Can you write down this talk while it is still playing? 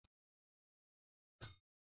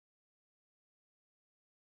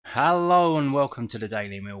Hello and welcome to the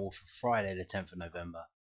Daily Millwall for Friday the 10th of November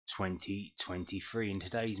 2023. In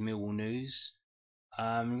today's Millwall news,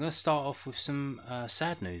 I'm going to start off with some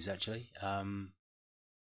sad news actually.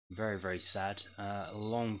 Very sad. A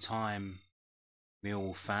long time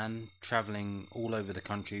Millwall fan travelling all over the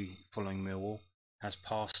country following Millwall has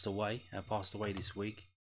passed away this week.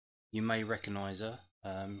 You may recognise her.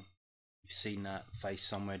 You've seen that face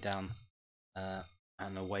somewhere down at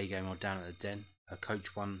an away game or down at the Den. A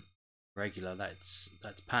Coach One regular, that's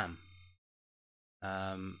Pam.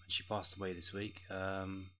 She passed away this week.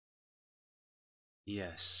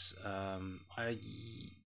 Yes, I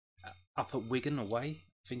up at Wigan away.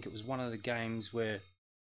 I think it was one of the games where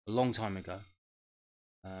a long time ago.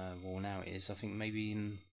 Well, now it is. I think maybe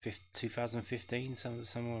in 2015,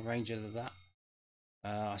 somewhere range of that.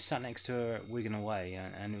 I sat next to her at Wigan away,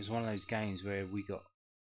 and it was one of those games where we got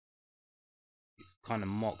kind of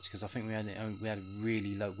mocked because I think we had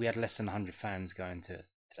really low. We had less than 100 fans going to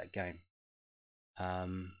that game.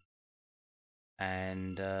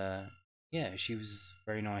 Yeah, she was a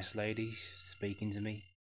very nice lady, speaking to me,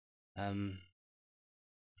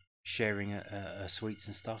 sharing her sweets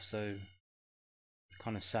and stuff. So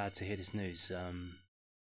kind of sad to hear this news.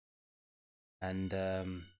 They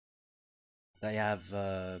have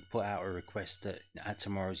put out a request that at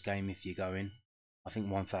tomorrow's game, if you go in, I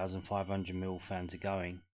think 1,500 Millwall fans are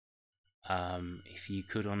going. If you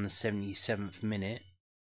could, on the 77th minute,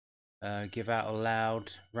 give out a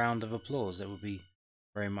loud round of applause, that would be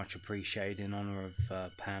very much appreciated in honour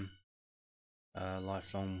of Pam, a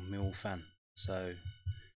lifelong Millwall fan. So,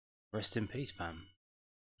 rest in peace, Pam.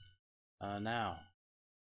 Now,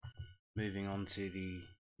 moving on to the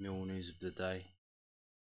Millwall news of the day.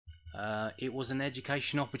 It was an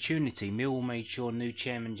education opportunity. Millwall made sure new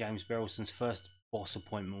chairman James Berylson's first boss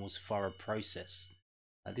appointment was a thorough process.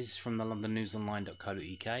 This is from the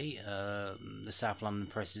londonnewsonline.co.uk, the South London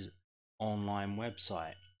Press's online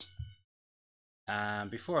website.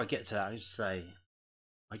 Before I get to that, I just say,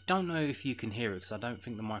 I don't know if you can hear it because I don't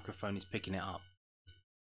think the microphone is picking it up.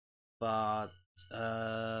 But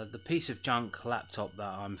the piece of junk laptop that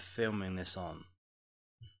I'm filming this on,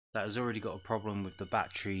 that has already got a problem with the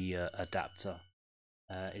battery adapter,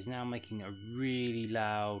 is now making a really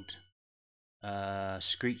loud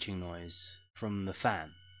screeching noise from the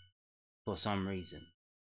fan for some reason.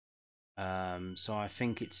 So I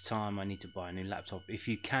think it's time I need to buy a new laptop. If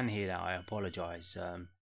you can hear that, I apologise.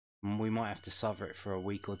 We might have to suffer it for a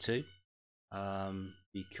week or two,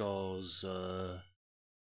 because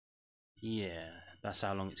yeah, that's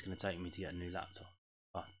how long it's going to take me to get a new laptop.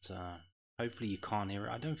 But hopefully you can't hear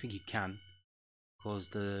it. I don't think you can, because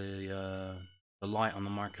the light on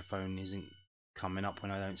the microphone isn't coming up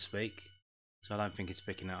when I don't speak, so I don't think it's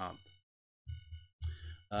picking it up.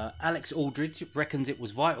 Alex Aldridge reckons it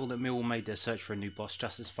was vital that Millwall made their search for a new boss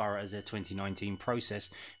just as thorough as their 2019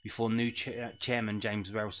 process before new chairman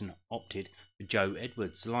James Berylson opted for Joe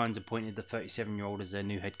Edwards. The Lions appointed the 37-year-old as their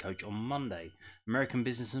new head coach on Monday. American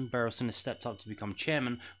businessman Berylson has stepped up to become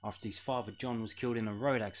chairman after his father John was killed in a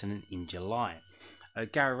road accident in July.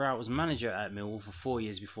 Gary Rowett was manager at Millwall for 4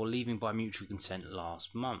 years before leaving by mutual consent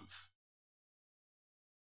last month.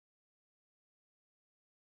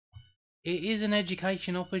 It is an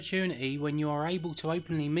education opportunity when you are able to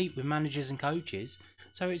openly meet with managers and coaches,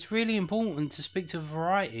 so it's really important to speak to a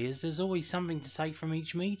variety, as there's always something to take from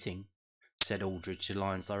each meeting, said Aldridge, the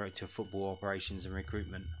Lions Director of Football Operations and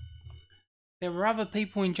Recruitment. There were other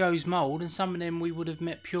people in Joe's mould, and some of them we would have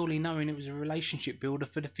met purely knowing it was a relationship builder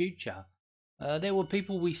for the future. There were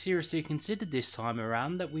people we seriously considered this time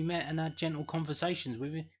around that we met and had gentle conversations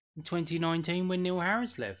with in 2019 when Neil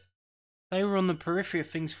Harris left. They were on the periphery of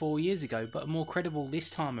things 4 years ago, but are more credible this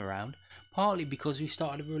time around, partly because we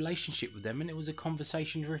started a relationship with them and it was a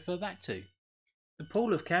conversation to refer back to. The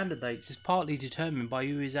pool of candidates is partly determined by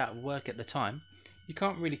who is out of work at the time. You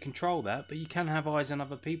can't really control that, but you can have eyes on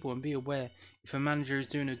other people and be aware if a manager is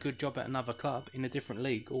doing a good job at another club, in a different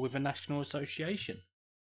league, or with a national association.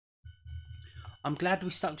 I'm glad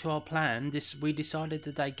we stuck to our plan. We decided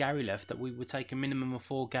the day Gary left that we would take a minimum of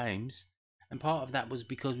 4 games. And part of that was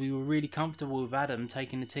because we were really comfortable with Adam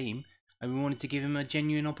taking the team and we wanted to give him a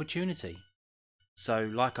genuine opportunity. So,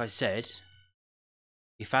 like I said,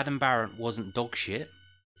 if Adam Barrett wasn't dog shit,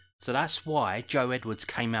 so that's why Joe Edwards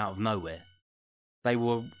came out of nowhere. They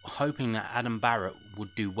were hoping that Adam Barrett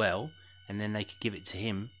would do well and then they could give it to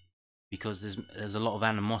him, because there's a lot of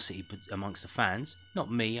animosity amongst the fans.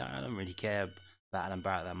 Not me, I don't really care about Adam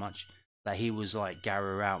Barrett that much. That he was like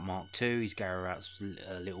Gary Rowett Mark II, he's Gary Rowett's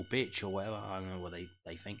a little bitch or whatever, I don't know what they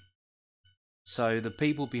think. So the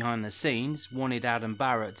people behind the scenes wanted Adam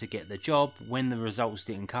Barrett to get the job. When the results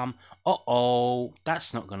didn't come,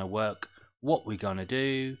 that's not going to work. What we going to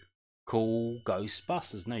do? Call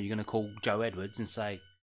Ghostbusters. No, you're going to call Joe Edwards and say,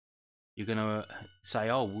 you're going to say,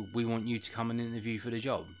 oh, we want you to come and interview for the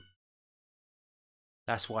job.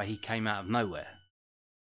 That's why he came out of nowhere.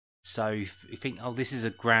 So if you think, oh, this is a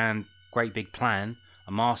great big plan,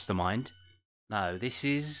 a mastermind. No, this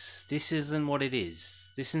isn't what it is.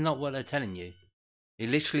 This is not what they're telling you. They're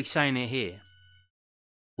literally saying it here.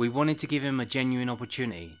 We wanted to give him a genuine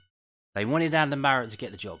opportunity. They wanted Adam Barrett to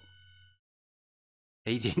get the job.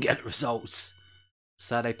 He didn't get the results.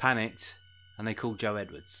 So they panicked and they called Joe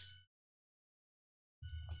Edwards.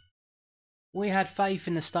 We had faith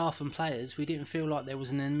in the staff and players. We didn't feel like there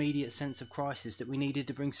was an immediate sense of crisis that we needed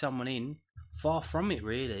to bring someone in. Far from it,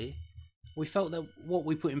 really. We felt that what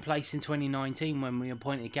we put in place in 2019 when we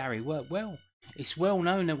appointed Gary worked well. It's well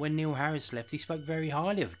known that when Neil Harris left, he spoke very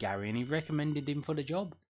highly of Gary and he recommended him for the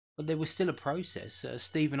job. But there was still a process.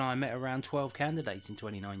 Steve and I met around 12 candidates in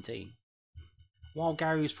 2019. While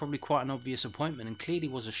Gary was probably quite an obvious appointment and clearly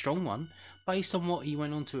was a strong one, based on what he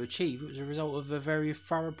went on to achieve, it was a result of a very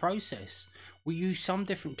thorough process. We used some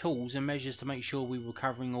different tools and measures to make sure we were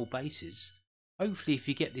covering all bases. Hopefully if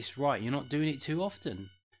you get this right, you're not doing it too often.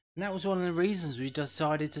 And that was one of the reasons we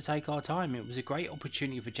decided to take our time. It was a great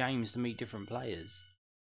opportunity for James to meet different players,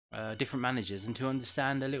 different managers, and to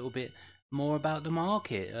understand a little bit more about the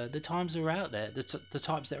market, the times that are out there, the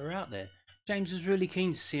types that are out there. James was really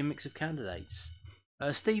keen to see a mix of candidates.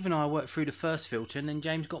 Steve and I worked through the first filter and then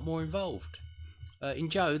James got more involved. In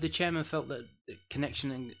Joe, the chairman felt that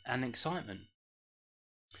connection and excitement.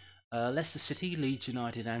 Leicester City, Leeds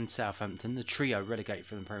United and Southampton, the trio relegated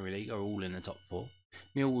from the Premier League, are all in the top four.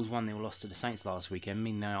 Millwall's 1-0 loss to the Saints last weekend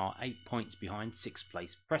mean they are 8 points behind 6th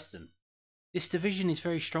place Preston. This division is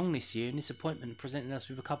very strong this year and this appointment presented us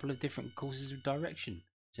with a couple of different courses of direction,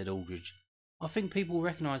 said Aldridge. I think people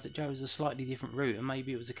recognise that Joe is a slightly different route and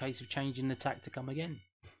maybe it was a case of changing the tack to come again.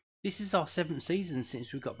 This is our 7th season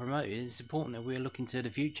since we got promoted. It's important that we are looking to the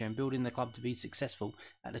future and building the club to be successful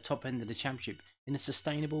at the top end of the Championship in a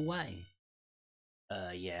sustainable way.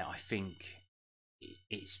 Yeah, I think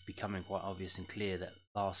it's becoming quite obvious and clear that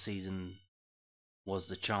last season was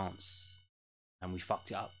the chance and we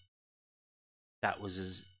fucked it up. That was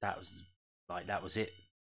it. That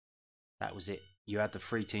was it. You had the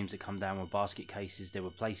 3 teams that come down with basket cases. There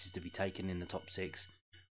were places to be taken in the top 6.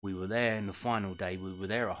 We were there in the final day. We were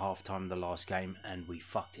there at half time of the last game and we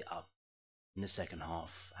fucked it up in the second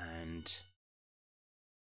half. And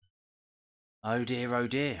oh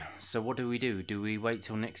dear. So what do? Do we wait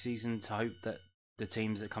till next season to hope that the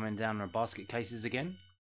teams that come in down are basket cases again?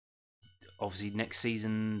 Obviously next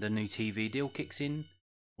season the new TV deal kicks in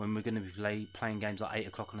when we're going to be playing games like 8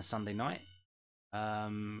 o'clock on a Sunday night.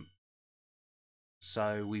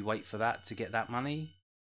 So we wait for that to get that money,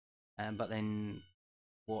 but then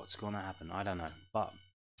what's going to happen? I don't know. But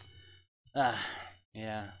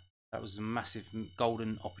yeah, that was a massive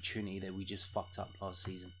golden opportunity that we just fucked up last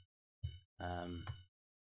season.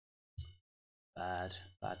 Bad.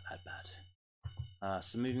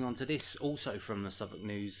 So moving on to this, also from the South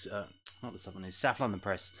London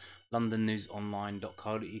Press,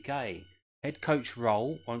 londonnewsonline.co.uk. Head coach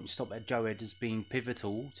role won't stop at Joe Edwards being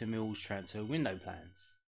pivotal to Mill's transfer window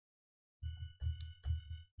plans.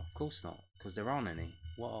 Of course not, because there aren't any.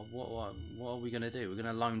 What are we going to do? We're going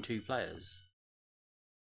to loan 2 players,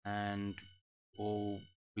 or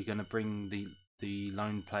we're going to bring the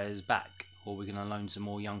loaned players back, or we're going to loan some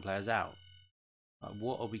more young players out.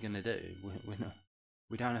 What are we going to do?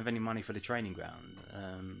 We don't have any money for the training ground.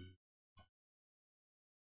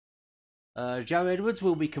 Joe Edwards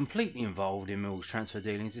will be completely involved in Mill's transfer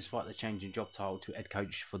dealings despite the change in job title to head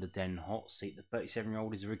coach for the Den hot seat. The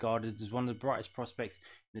 37-year-old is regarded as one of the brightest prospects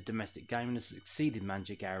in the domestic game and has succeeded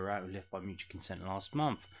manager Gary Rowett, who left by mutual consent last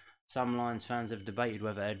month. Some Lions fans have debated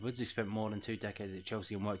whether Edwards, who spent more than 2 decades at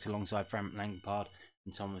Chelsea and worked alongside Frank Lampard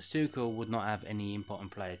and Thomas Tuchel, would not have any input on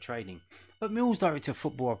player trading. But Mill's Director of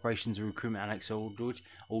Football Operations and Recruitment, Alex Aldridge,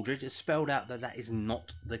 has spelled out that that is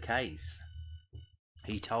not the case.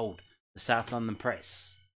 He told the South London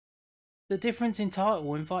Press, "The difference in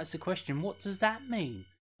title invites the question, what does that mean?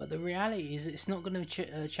 But the reality is it's not going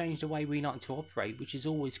to change the way we like to operate, which is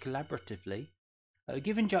always collaboratively.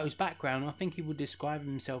 Given Joe's background, I think he would describe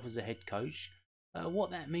himself as a head coach. What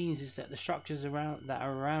that means is that the structures that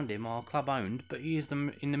are around him are club owned, but he is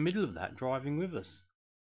in the middle of that, driving with us.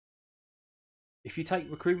 If you take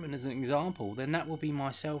recruitment as an example, then that will be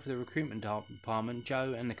myself, the recruitment department,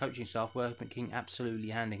 Joe and the coaching staff working absolutely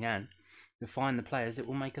hand in hand to find the players that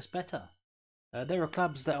will make us better. There are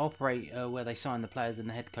clubs that operate where they sign the players and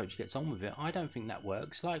the head coach gets on with it. I don't think that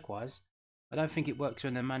works. Likewise, I don't think it works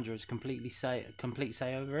when the manager has complete say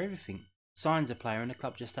over everything. Signs a player and the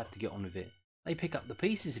club just have to get on with it. They pick up the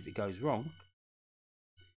pieces if it goes wrong.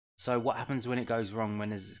 So what happens when it goes wrong,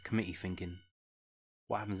 when there's committee thinking?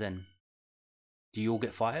 What happens then? Do you all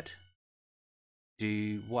get fired?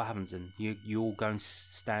 What happens then? You all go and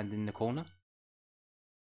stand in the corner?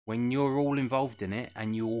 When you're all involved in it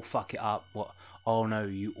and you all fuck it up, what? Oh no,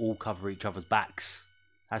 you all cover each other's backs.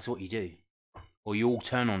 That's what you do. Or you all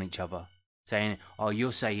turn on each other, saying, oh,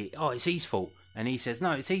 you'll say, oh, it's his fault. And he says,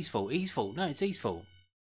 no, it's his fault. His fault. No, it's his fault.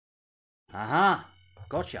 Aha,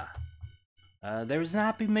 gotcha. There is an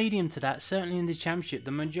happy medium to that, certainly in the Championship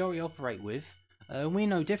the majority operate with. We're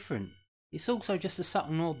no different. It's also just a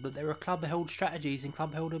subtle nod that there are club-held strategies and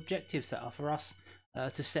club-held objectives that are for us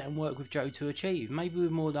to set and work with Joe to achieve. Maybe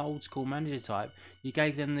with more the old-school manager type, you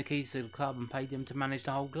gave them the keys to the club and paid them to manage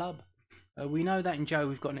the whole club. We know that in Joe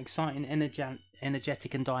we've got an exciting,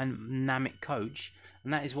 energetic and dynamic coach,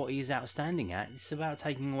 and that is what he is outstanding at. It's about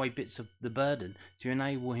taking away bits of the burden to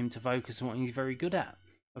enable him to focus on what he's very good at.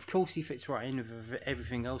 Of course he fits right in with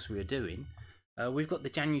everything else we are doing. We've got the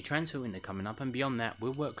January transfer window coming up, and beyond that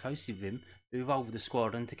we'll work closely with him to evolve the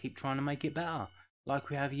squad and to keep trying to make it better, like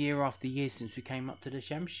we have year after year since we came up to the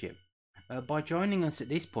Championship. By joining us at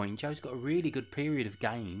this point, Joe's got a really good period of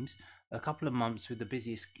games, a couple of months with the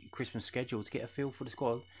busiest Christmas schedule to get a feel for the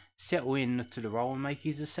squad, settle in to the role and make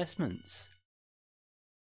his assessments.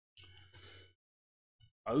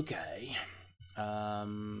 Okay, I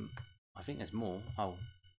think there's more. Oh,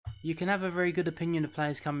 you can have a very good opinion of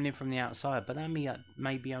players coming in from the outside, but that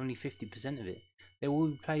may be only 50% of it. There will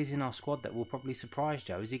be players in our squad that will probably surprise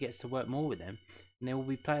Joe as he gets to work more with them, and there will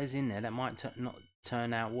be players in there that might not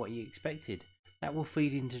turn out what he expected. That will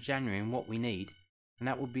feed into January and what we need, and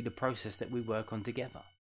that will be the process that we work on together.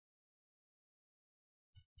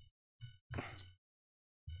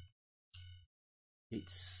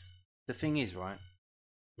 The thing is, right,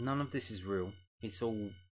 none of this is real. It's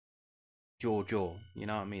all jaw, you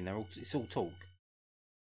know what I mean? It's all talk.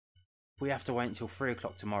 We have to wait until 3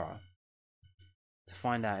 o'clock tomorrow to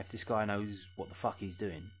find out if this guy knows what the fuck he's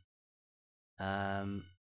doing, and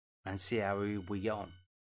see how we get on.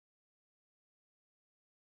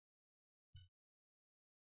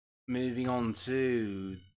 Moving on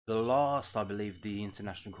to the last, I believe, the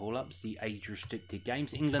international call-ups, the age-restricted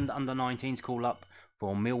games. England under-19s call-up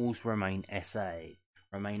for Millwall's Romain SA.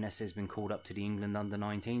 Romain SA has been called up to the England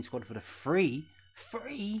under-19 squad for the free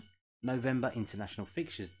November international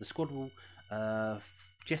fixtures. The squad will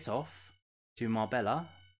jet off to Marbella.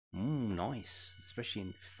 Nice, especially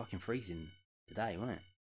in fucking freezing today, wasn't it?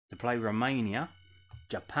 To play Romania,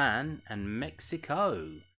 Japan and Mexico.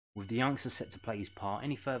 With the youngster set to play his part,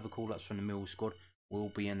 any further call-ups from the Millwall squad will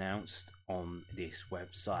be announced on this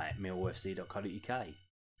website, millwallfc.co.uk.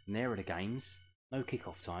 And there are the games. No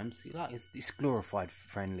kick-off times. It's glorified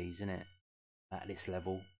friendlies, isn't it? At this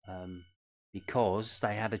level, because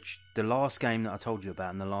they had the last game that I told you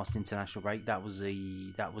about in the last international break. That was a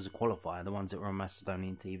qualifier. The ones that were on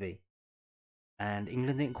Macedonian TV, and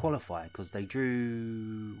England didn't qualify because they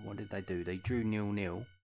drew. What did they do? They drew 0-0.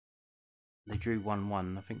 They drew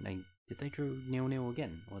 1-1. I think they drew 0-0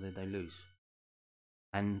 again, or did they lose?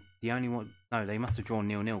 And the only one, no, they must have drawn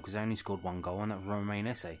 0-0 because they only scored one goal, and that was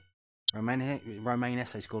Romain SA. Romain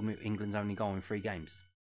SA scored England's only goal in 3 games.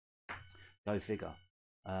 Go figure.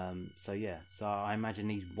 So yeah, so I imagine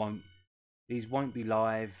these won't be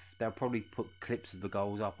live. They'll probably put clips of the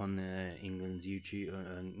goals up on England's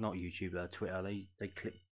YouTube, not YouTube, Twitter. They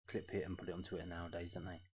clip it and put it on Twitter nowadays, don't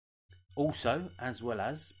they? Also, as well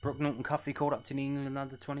as Brooke Norton-Cuffy called up to the England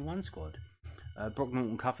under-21 squad. Brooke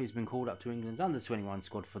Norton-Cuffy has been called up to England's under-21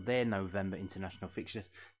 squad for their November international fixtures.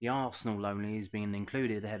 The Arsenal lonely is being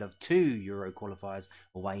included ahead of 2 Euro qualifiers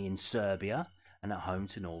away in Serbia and at home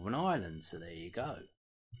to Northern Ireland. So there you go.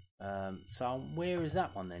 So where is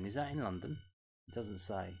that one then? Is that in London? It doesn't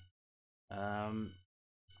say.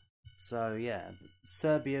 So yeah,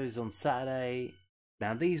 Serbia is on Saturday.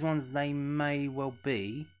 Now these ones, they may well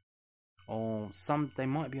be, or they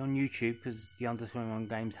might be on YouTube because the under-21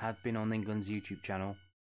 games have been on England's YouTube channel,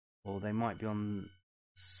 or they might be on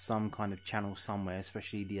some kind of channel somewhere,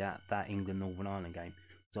 especially that England Northern Ireland game,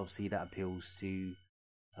 because obviously that appeals to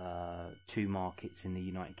 2 markets in the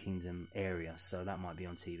United Kingdom area, so that might be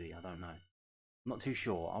on TV. I don't know, I'm not too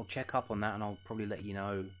sure. I'll check up on that and I'll probably let you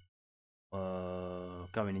know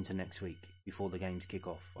going into next week before the games kick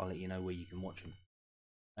off. I'll let you know where you can watch them.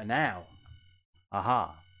 And now,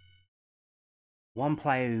 one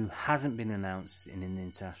player who hasn't been announced in an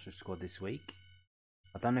international squad this week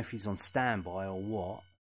I don't know if he's on standby or what,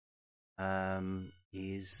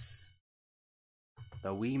 is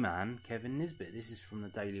the wee man, Kevin Nisbet. This is from the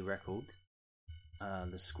Daily Record.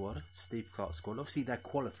 The squad, Steve Clark's squad. Obviously, they're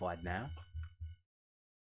qualified now.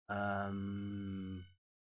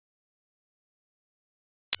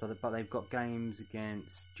 But they've got games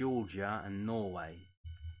against Georgia and Norway.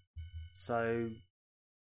 So,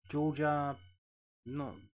 Georgia,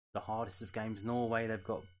 not the hardest of games. Norway, they've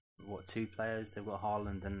got, what, 2 players? They've got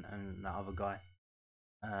Haaland and that other guy.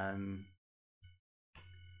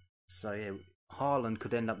 So, yeah, Haaland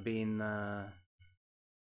could end up being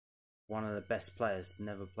one of the best players to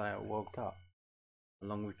never play at a World Cup,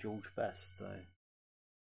 along with George Best. So,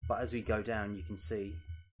 but as we go down, you can see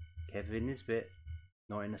Kevin Nisbet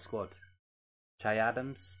not in the squad. Che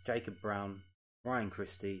Adams, Jacob Brown, Ryan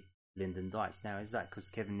Christie, Lyndon Dykes. Now, is that because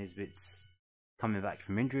Kevin Nisbet's coming back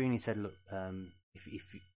from injury and he said, look, if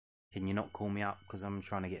can you not call me up because I'm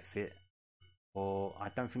trying to get fit? Or I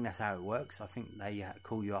don't think that's how it works. I think they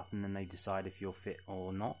call you up and then they decide if you're fit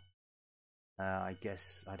or not. I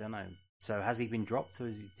guess, I don't know. So has he been dropped,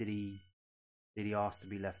 or did he ask to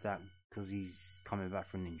be left out because he's coming back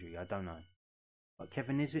from an injury? I don't know. But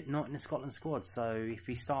Kevin Nisbet not in the Scotland squad, so if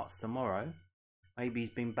he starts tomorrow, maybe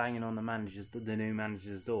he's been banging on the new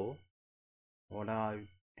manager's door. Or no,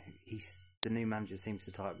 the new manager seems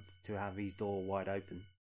to have his door wide open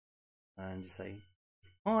and just say,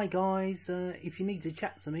 "Hi guys, if you need to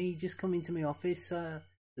chat to me, just come into my office. The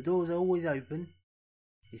doors are always open."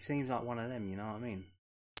 He seems like one of them, you know what I mean?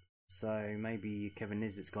 So maybe Kevin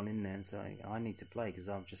Nisbet's gone in there and say, I need to play because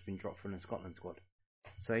I've just been dropped from the Scotland squad.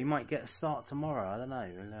 So he might get a start tomorrow, I don't know.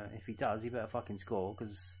 If he does, he better fucking score,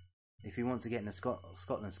 because if he wants to get in the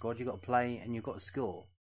Scotland squad, you've got to play and you've got to score.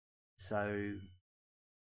 So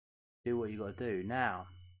do what you got to do. Now,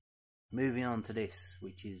 moving on to this,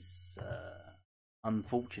 which is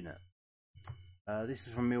unfortunate. This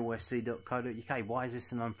is from millwallfc.co.uk. Why is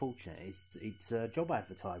this an unfortunate? It's a job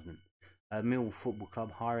advertisement. Millwall Football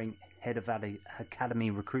Club hiring head of academy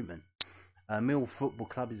recruitment. Millwall Football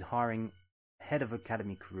Club is hiring head of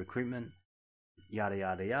academy recruitment. Yada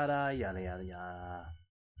yada yada yada yada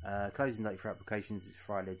yada. Closing date for applications is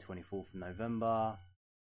Friday 24th of November.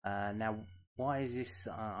 Now, why is this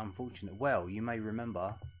unfortunate? Well, you may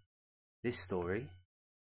remember this story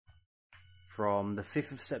from the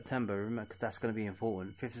 5th of September, remember, because that's going to be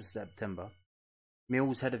important. 5th of September,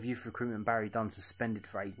 Mill's head of youth recruitment Barry Dunn suspended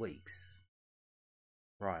for 8 weeks.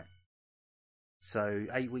 Right. So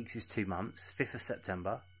 8 weeks is 2 months. 5th of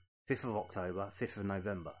September, 5th of October, 5th of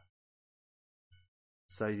November.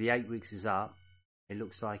 So the 8 weeks is up. It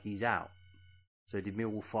looks like he's out. So did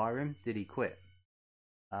Millwall fire him? Did he quit?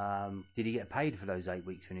 Did he get paid for those 8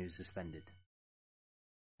 weeks when he was suspended?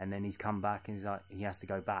 And then he's come back and he's like, he has to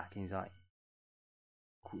go back and he's like,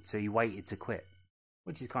 so he waited to quit,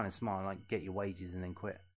 which is kind of smart, like get your wages and then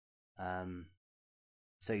quit.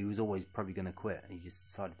 So he was always probably going to quit. He just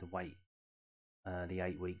decided to wait the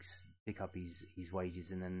 8 weeks, pick up his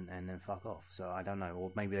wages and then fuck off. So I don't know,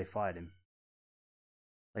 or maybe they fired him.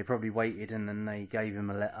 They probably waited and then they gave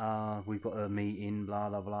him a letter. We've got a meeting, blah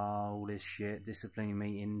blah blah, all this shit, disciplinary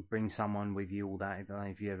meeting. Bring someone with you, all that.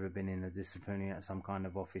 If you've ever been in a disciplinary at some kind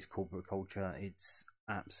of office corporate culture, it's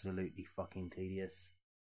absolutely fucking tedious.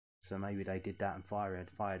 So maybe they did that and fired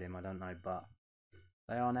him, I don't know, but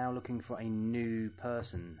they are now looking for a new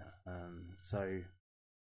person. So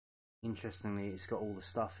interestingly, it's got all the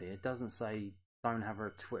stuff here. It doesn't say don't have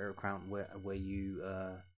a Twitter account where you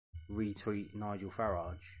retweet Nigel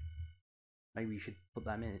Farage. Maybe you should put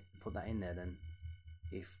that in there then,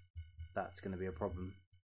 if that's going to be a problem.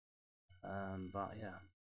 But yeah,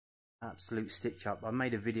 absolute stitch up. I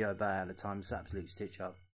made a video about it at the time. It's absolute stitch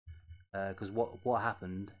up. Because what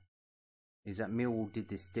happened is that Millwall did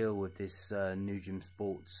this deal with this Nugent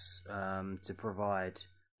Sports to provide,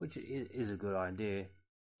 which is a good idea,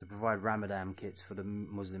 to provide Ramadan kits for the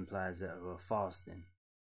Muslim players that were fasting.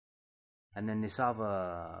 And then this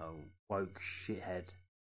other woke shithead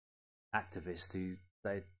activist who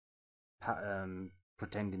they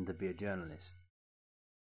pretending to be a journalist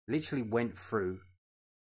literally went through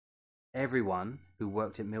everyone who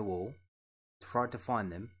worked at Millwall, tried to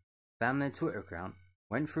find them, found their Twitter account,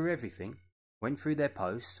 went through everything, went through their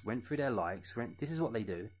posts, went through their likes. This is what they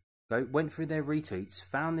do. Went through their retweets,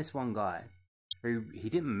 found this one guy who he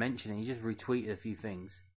didn't mention it, he just retweeted a few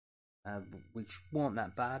things, which weren't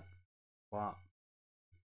that bad, but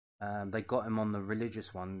they got him on the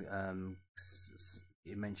religious one.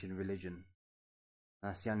 It mentioned religion.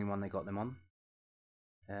 That's the only one they got them on,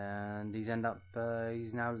 and he's now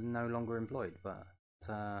no longer employed. But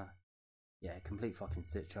yeah, complete fucking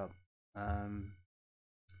stitch up.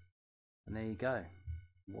 And there you go.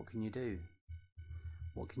 What can you do?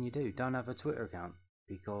 What can you do? Don't have a Twitter account,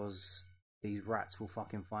 because these rats will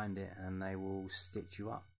fucking find it and they will stitch you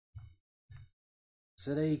up.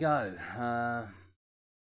 So there you go.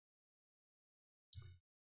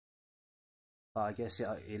 I guess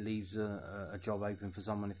it leaves a job open for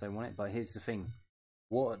someone if they want it. But here's the thing.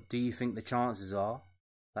 What do you think the chances are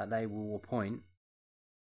that they will appoint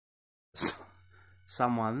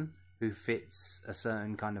someone who fits a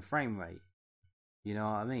certain kind of frame rate? You know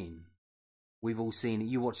what I mean? We've all seen it.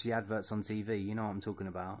 You watch the adverts on TV, you know what I'm talking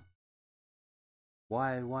about.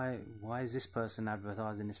 Why is this person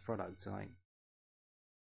advertising this product? Like,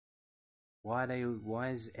 why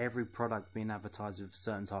is every product being advertised with a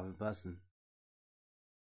certain type of person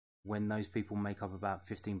when those people make up about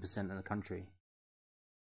 15% of the country?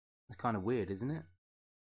 It's kind of weird, isn't it?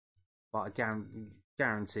 But I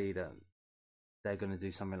guarantee that they're going to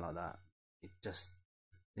do something like that.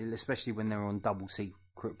 Especially when they're on double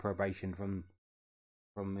secret probation from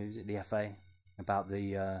who's it, the FA, about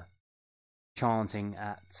the chanting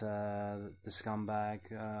at the scumbag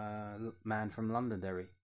man from Londonderry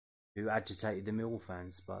who agitated the Millwall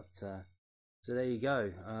fans. But so there you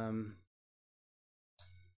go.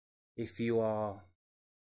 If you are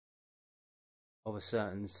of a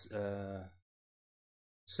certain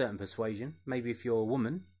persuasion, maybe if you're a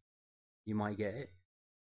woman, you might get it.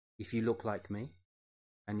 If you look like me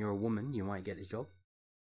and you're a woman, you might get the job.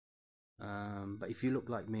 But if you look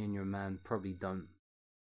like me and you're a man, probably don't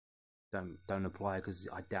apply, because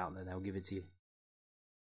I doubt that they'll give it to you.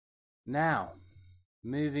 Now,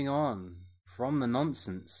 moving on from the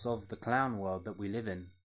nonsense of the clown world that we live in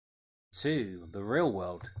to the real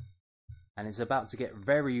world. And it's about to get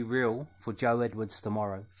very real for Joe Edwards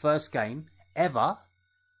tomorrow. First game ever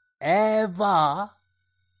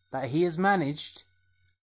that he has managed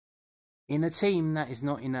in a team that is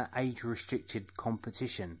not in an age-restricted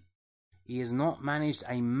competition. He has not managed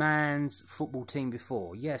a man's football team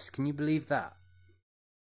before. Yes, can you believe that?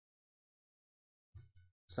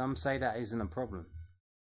 Some say that isn't a problem.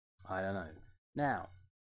 I don't know. Now,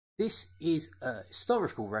 this is a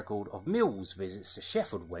historical record of Millwall's visits to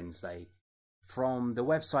Sheffield Wednesday from the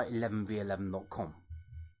website 11v11.com.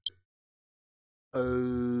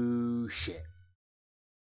 Oh shit.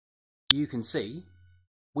 You can see,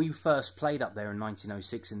 we first played up there in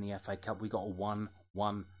 1906 in the FA Cup. We got a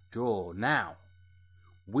 1-1 draw. Now,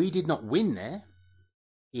 we did not win there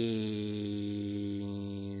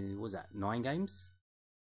in, what was that, 9 games?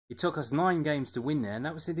 It took us 9 games to win there, and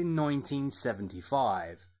that was in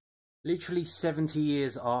 1975. Literally 70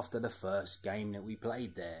 years after the first game that we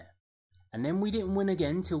played there. And then we didn't win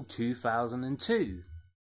again till 2002.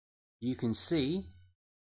 You can see,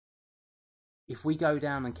 if we go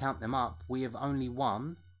down and count them up, we have only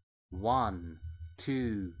won 1,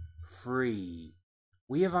 2, 3.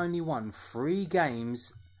 We have only won 3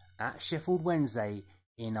 games at Sheffield Wednesday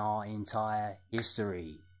in our entire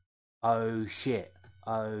history. Oh shit.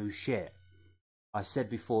 Oh shit. I said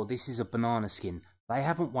before, this is a banana skin. They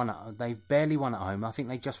haven't won it. They've barely won at home. I think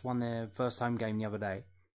they just won their first home game the other day.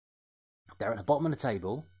 They're at the bottom of the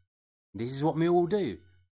table. This is what Millwall do.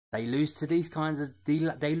 They lose to these kinds of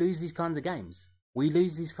games. We lose these kinds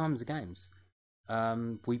of games.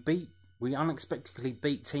 We unexpectedly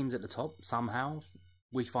beat teams at the top somehow.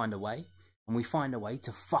 We find a way, and we find a way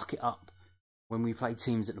to fuck it up when we play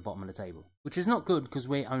teams at the bottom of the table, which is not good because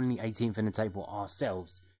we're only 18th in the table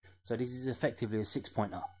ourselves. So this is effectively a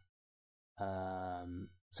 6-pointer.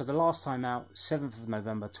 So the last time out, 7th of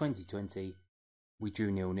November 2020, we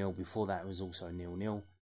drew 0-0. Before that, it was also 0-0.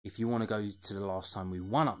 If you want to go to the last time we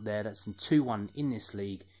won up there, that's in 2-1 in this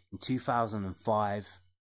league in 2005.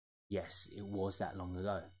 Yes, it was that long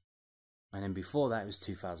ago. And then before that, it was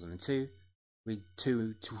 2002. We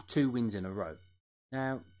two wins in a row.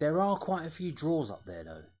 Now, there are quite a few draws up there,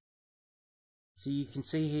 though. So you can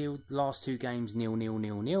see here, last 2 games, 0-0,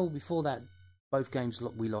 0-0. Before that, both games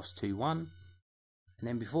we lost 2-1. And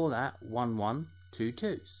then before that, 1-1,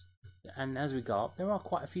 2-2s. And as we go up, there are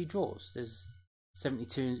quite a few draws. There's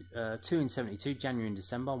 72, 2 in 72, January and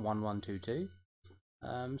December, 1-1,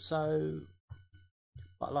 2-2.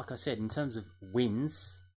 But like I said, in terms of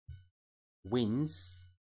wins,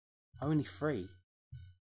 only 3.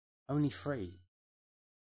 Only 3.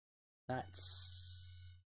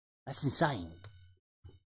 That's insane.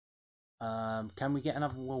 Can we get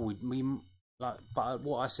another? Well, we like, but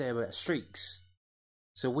what I say about streaks.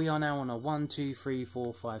 So we are now on a 1, 2, 3,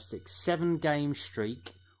 4, 5, 6, 7 game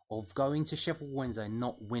streak of going to Sheffield Wednesday and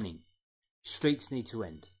not winning. Streaks need to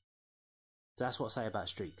end. So that's what I say about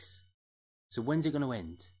streaks. So when's it going to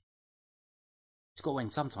end? It's got to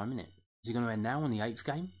end sometime, isn't it? Is it going to end now on the 8th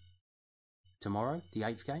game? tomorrow, the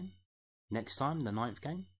 8th game. Next time, the 9th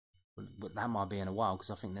game. But that might be in a while, because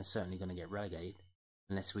I think they're certainly going to get relegated,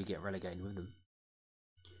 unless we get relegated with them.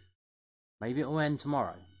 Maybe it will end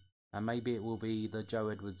tomorrow, and maybe it will be the Joe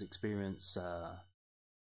Edwards Experience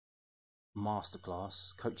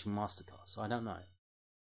masterclass, coaching masterclass. I don't know,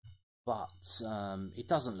 but it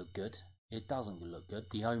doesn't look good. It doesn't look good.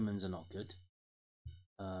 The omens are not good.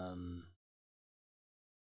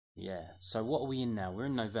 Yeah. So what are we in now? We're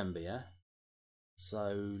in November, yeah.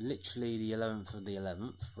 So literally the 11th of the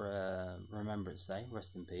 11th for Remembrance Day.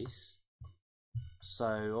 Rest in peace.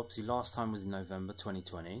 So obviously last time was in November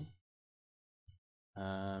 2020.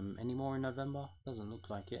 Any more in November? Doesn't look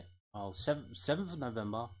like it. Oh, 7th of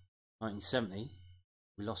November 1970.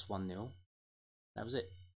 We lost 1-0. That was it.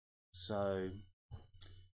 So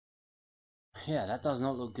yeah, that does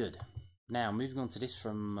not look good. Now moving on to this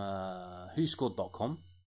from whoscored.com.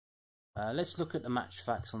 Let's look at the match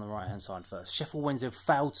facts on the right hand side first. Sheffield Wednesday have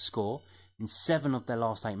failed to score in 7 of their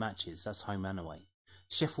last 8 matches. That's home and away.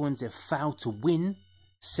 Sheffield Wednesday have failed to win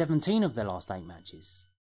 17 of their last 8 matches.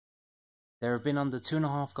 There have been under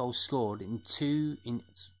 2.5 goals scored in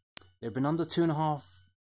 2.5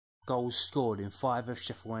 goals scored in 5 of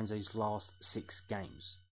Sheffield Wednesday's last 6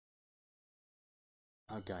 games.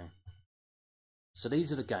 Okay. So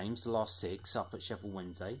these are the games, the last 6 up at Sheffield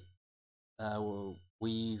Wednesday.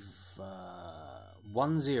 We've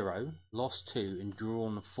won 0, lost 2, and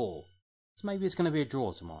drawn 4. So maybe it's going to be a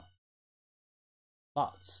draw tomorrow.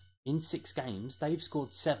 But in 6 games, they've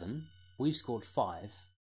scored 7, we've scored 5.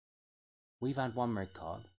 We've had 1 red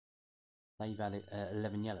card. They've had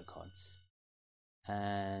 11 yellow cards.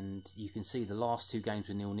 And you can see the last 2 games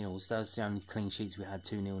were 0-0s. Those are the only clean sheets we had,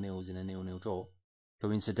 2 0-0s in a 0-0 draw.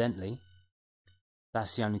 Coincidentally,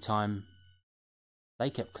 that's the only time they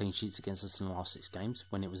kept clean sheets against us in the last 6 games,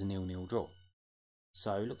 when it was a 0-0 draw.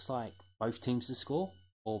 So it looks like both teams to score,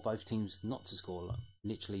 or both teams not to score. Like,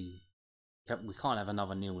 literally, we can't have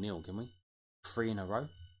another 0-0, can we? 3 in a row.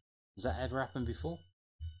 Has that ever happened before?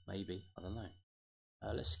 Maybe, I don't know.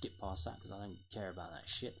 Let's skip past that because I don't care about that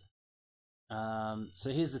shit. So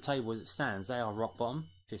here's the table as it stands. They are rock bottom,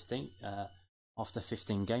 15th. After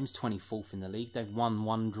 15 games, 24th in the league. They've won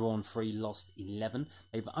 1, drawn 3, lost 11.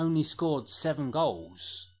 They've only scored 7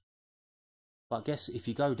 goals. But I guess if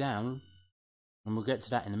you go down, and we'll get to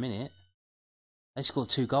that in a minute, they scored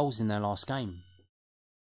 2 goals in their last game.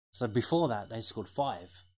 So before that, they scored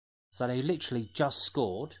 5. So they literally just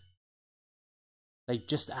scored. They've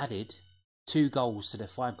just added 2 goals to their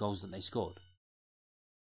 5 goals that they scored.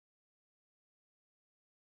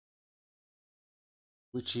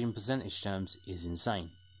 Which in percentage terms is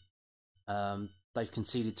insane. They've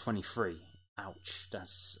conceded 23. Ouch.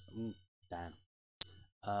 That's... damn.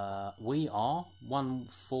 We are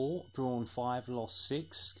 1-4, drawn 5, lost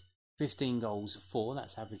 6. 15 goals, 4.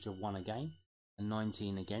 That's average of 1 a game. And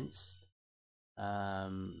 19 against.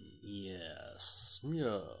 Yes.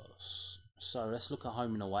 So let's look at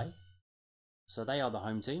home and away. So they are the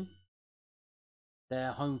home team.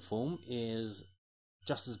 Their home form is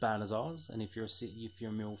just as bad as ours, and if you're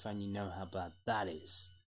a Millwall fan, you know how bad that is.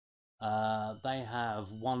 They have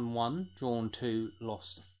won 1, drawn 2,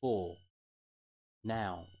 lost 4.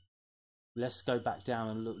 Now, let's go back down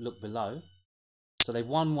and look below. So they've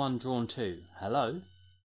won 1, drawn 2. Hello.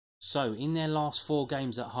 So in their last 4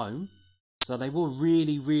 games at home, so they were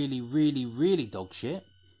really dog shit.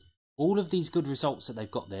 All of these good results that they've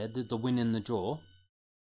got there, the win and the draw,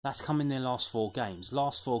 that's come in their last 4 games.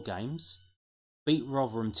 Last 4 games, beat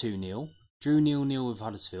Rotherham 2-0, drew 0-0 with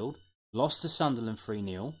Huddersfield, lost to Sunderland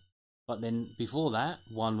 3-0, but then before that,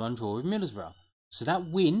 1-1 draw with Middlesbrough. So that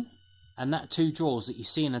win and that 2 draws that you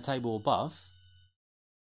see in the table above,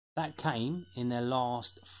 that came in their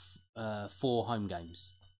last 4 home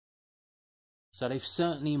games. So they've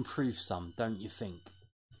certainly improved some, don't you think?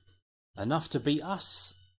 Enough to beat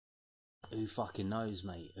us? Who fucking knows,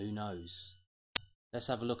 mate? Who knows? Let's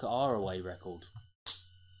have a look at our away record.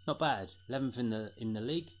 Not bad. 11th in the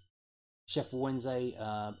league. Sheffield Wednesday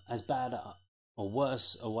as bad or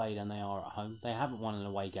worse away than they are at home. They haven't won an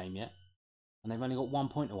away game yet, and they've only got 1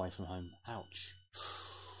 point away from home. Ouch.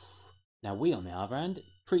 Now we, on the other hand,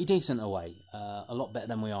 pretty decent away. A lot better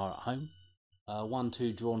than we are at home.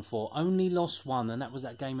 1-2, drawn 4. Only lost 1, and that was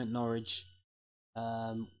that game at Norwich,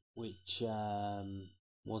 which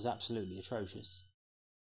was absolutely atrocious,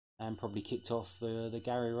 and probably kicked off the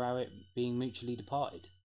Gary Rowett being mutually departed.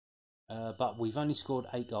 But we've only scored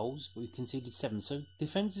 8 goals. We've conceded 7. So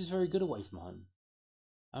defence is very good away from home.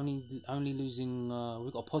 Only losing.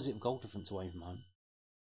 We've got a positive goal difference away from home,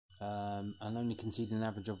 and only conceding an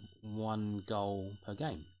average of 1 goal per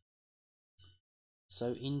game.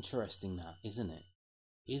 So interesting that, isn't it?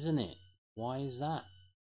 Isn't it? Why is that?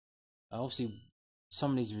 Obviously,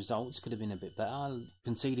 some of these results could have been a bit better.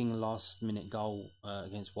 Conceding a last-minute goal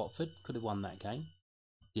against Watford could have won that game.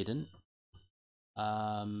 Didn't.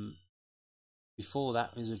 Before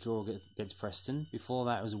that was a draw against Preston. Before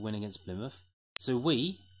that was a win against Plymouth. So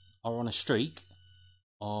we are on a streak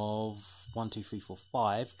of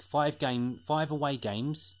 5 away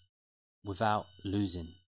games without losing.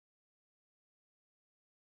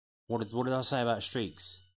 What did I say about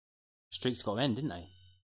streaks? Streaks got to end, didn't they?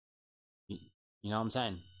 You know what I'm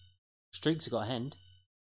saying? Streaks have got to end.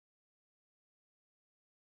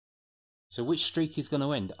 So which streak is going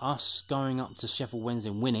to end? Us going up to Sheffield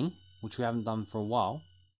Wednesday and winning, which we haven't done for a while,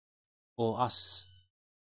 or us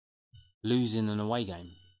losing an away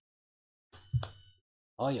game?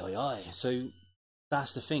 Aye. So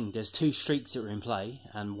that's the thing. There's 2 streaks that are in play,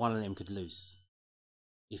 and one of them could lose.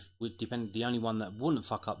 If we depend, the only one that wouldn't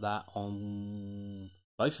fuck up that on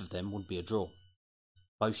both of them would be a draw.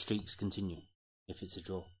 Both streaks continue if it's a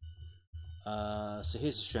draw. So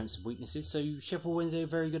here's the strengths and weaknesses. So Sheffield Wednesday are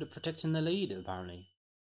very good at protecting the lead, apparently.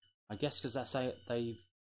 I guess because they've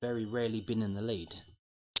very rarely been in the lead.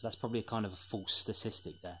 So that's probably a kind of a false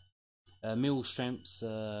statistic there. Millwall strengths,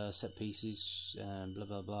 set pieces, blah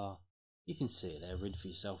blah blah. You can see it there. Read it for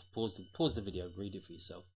yourself. Pause the video. Read it for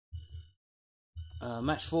yourself.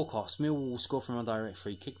 Match forecast. Millwall will score from a direct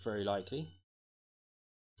free kick, very likely.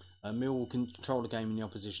 Millwall can control the game in the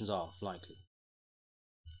opposition's half, likely.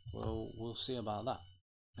 Well, we'll see about that.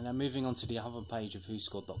 And now moving on to the other page of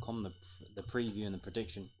whoscored.com, the preview and the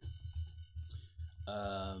prediction.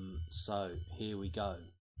 So here we go.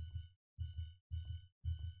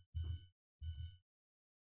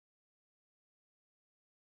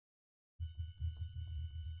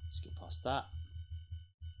 Let's get past that.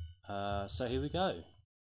 So here we go.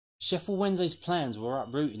 Sheffield Wednesday's plans were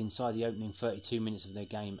uprooted inside the opening 32 minutes of their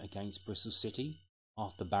game against Bristol City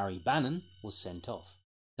after Barry Bannon was sent off.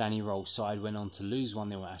 Danny Roll's side went on to lose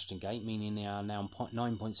 1-0 at Ashton Gate, meaning they are now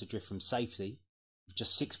 9 points adrift from safety, with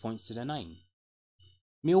just 6 points to their name.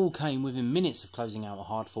 Millwall came within minutes of closing out a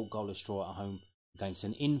hard-fought goalless draw at home against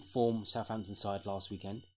an in-form Southampton side last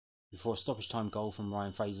weekend, before a stoppage-time goal from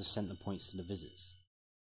Ryan Fraser sent the points to the visitors.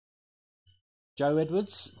 Joe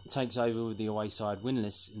Edwards takes over with the away side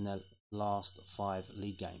winless in their last 5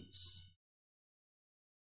 league games.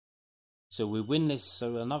 So we're winless,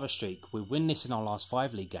 so another streak. We're winless in our last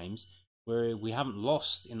 5 league games, where we haven't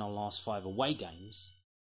lost in our last 5 away games.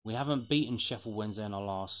 We haven't beaten Sheffield Wednesday in our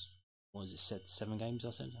last, 7 games,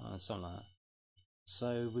 I said? Something like that.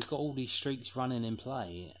 So we've got all these streaks running in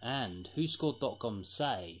play, and whoscored.com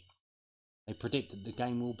say they predict that the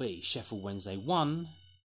game will be Sheffield Wednesday 1,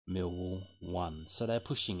 Millwall 1. So they're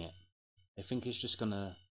pushing it. They think it's just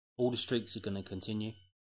gonna, all the streaks are gonna continue.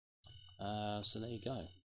 So there you go.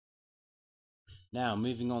 Now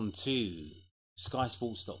moving on to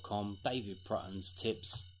skysports.com, David Prutton's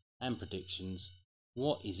tips and predictions.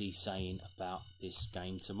 What is he saying about this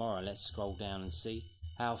game tomorrow? Let's scroll down and see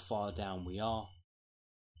how far down we are.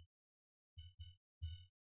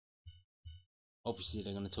 Obviously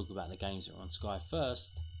they're going to talk about the games that are on Sky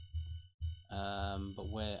first. But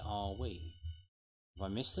where are we?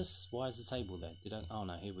 Have I missed this? Why is the table there? Oh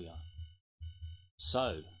no, here we are.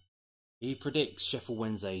 So, he predicts Sheffield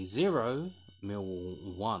Wednesday 0,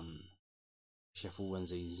 Millwall 1. Sheffield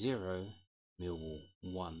Wednesday 0, Millwall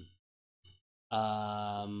 1.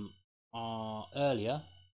 Earlier,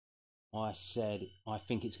 I said I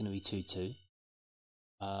think it's going to be 2-2.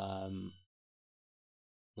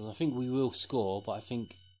 Because I think we will score, but I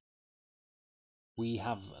think we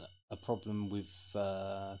have a problem with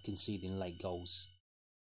conceding late goals.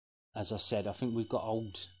 As I said, I think we've got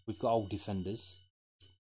old defenders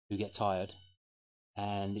who get tired,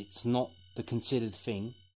 and it's not the considered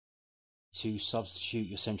thing to substitute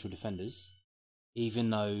your central defenders, even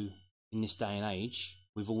though in this day and age,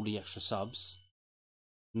 with all the extra subs,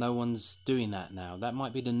 no one's doing that now. That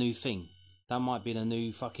might be the new thing. That might be the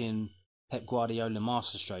new fucking Pep Guardiola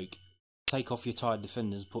masterstroke. Take off your tired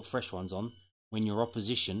defenders, put fresh ones on, when your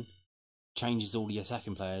opposition changes all the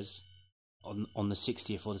attacking players on the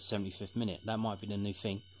 60th or the 75th minute. That might be the new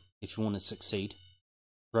thing if you want to succeed.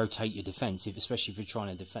 Rotate your defence, especially if you're trying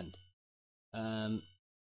to defend.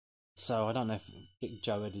 So I don't know if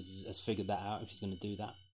Joe Edwards has figured that out, if he's going to do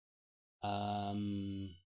that. I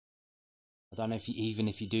don't know if even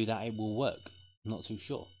if you do that it will work. I'm not too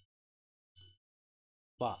sure.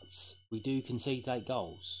 But we do concede late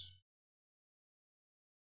goals.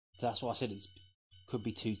 That's why I said it could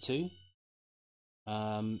be 2-2.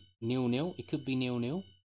 0-0. It could be 0-0.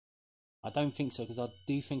 I don't think so, because I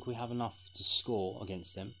do think we have enough to score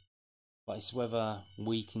against them, but it's whether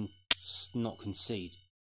we can not concede.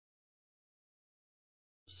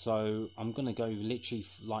 So I'm going to go literally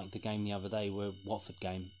like the game the other day, Watford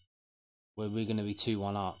game, where we're going to be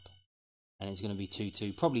 2-1 up, and it's going to be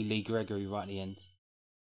 2-2. Probably Lee Gregory right at the end.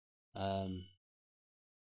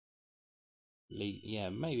 Yeah,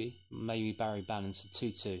 maybe Barry Bannon's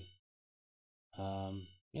 2-2.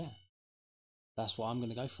 Yeah, that's what I'm going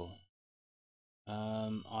to go for.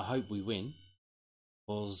 I hope we win,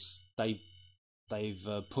 because they've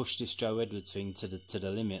pushed this Joe Edwards thing to the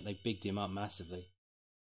limit. They bigged him up massively.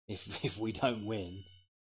 If we don't win,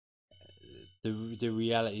 the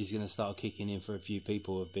reality is going to start kicking in for a few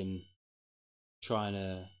people who have been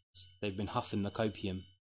they've been huffing the copium,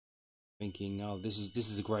 thinking, oh, this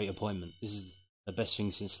is a great appointment. This is the best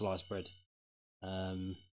thing since sliced bread.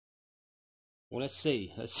 Well, let's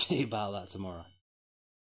see about that tomorrow.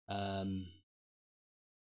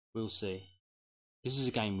 We'll see. This is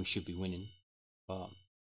a game we should be winning, but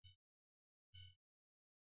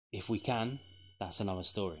if we can, that's another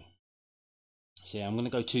story. So yeah, I'm going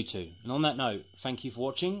to go 2-2. And on that note, thank you for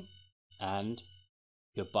watching, and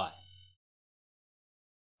goodbye.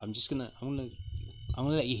 I'm gonna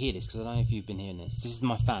let you hear this, because I don't know if you've been hearing this. This is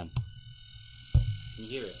my fan. Can you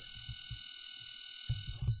hear it?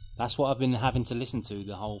 That's what I've been having to listen to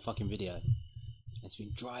the whole fucking video. It's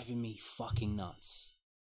been driving me fucking nuts.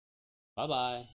 Bye bye.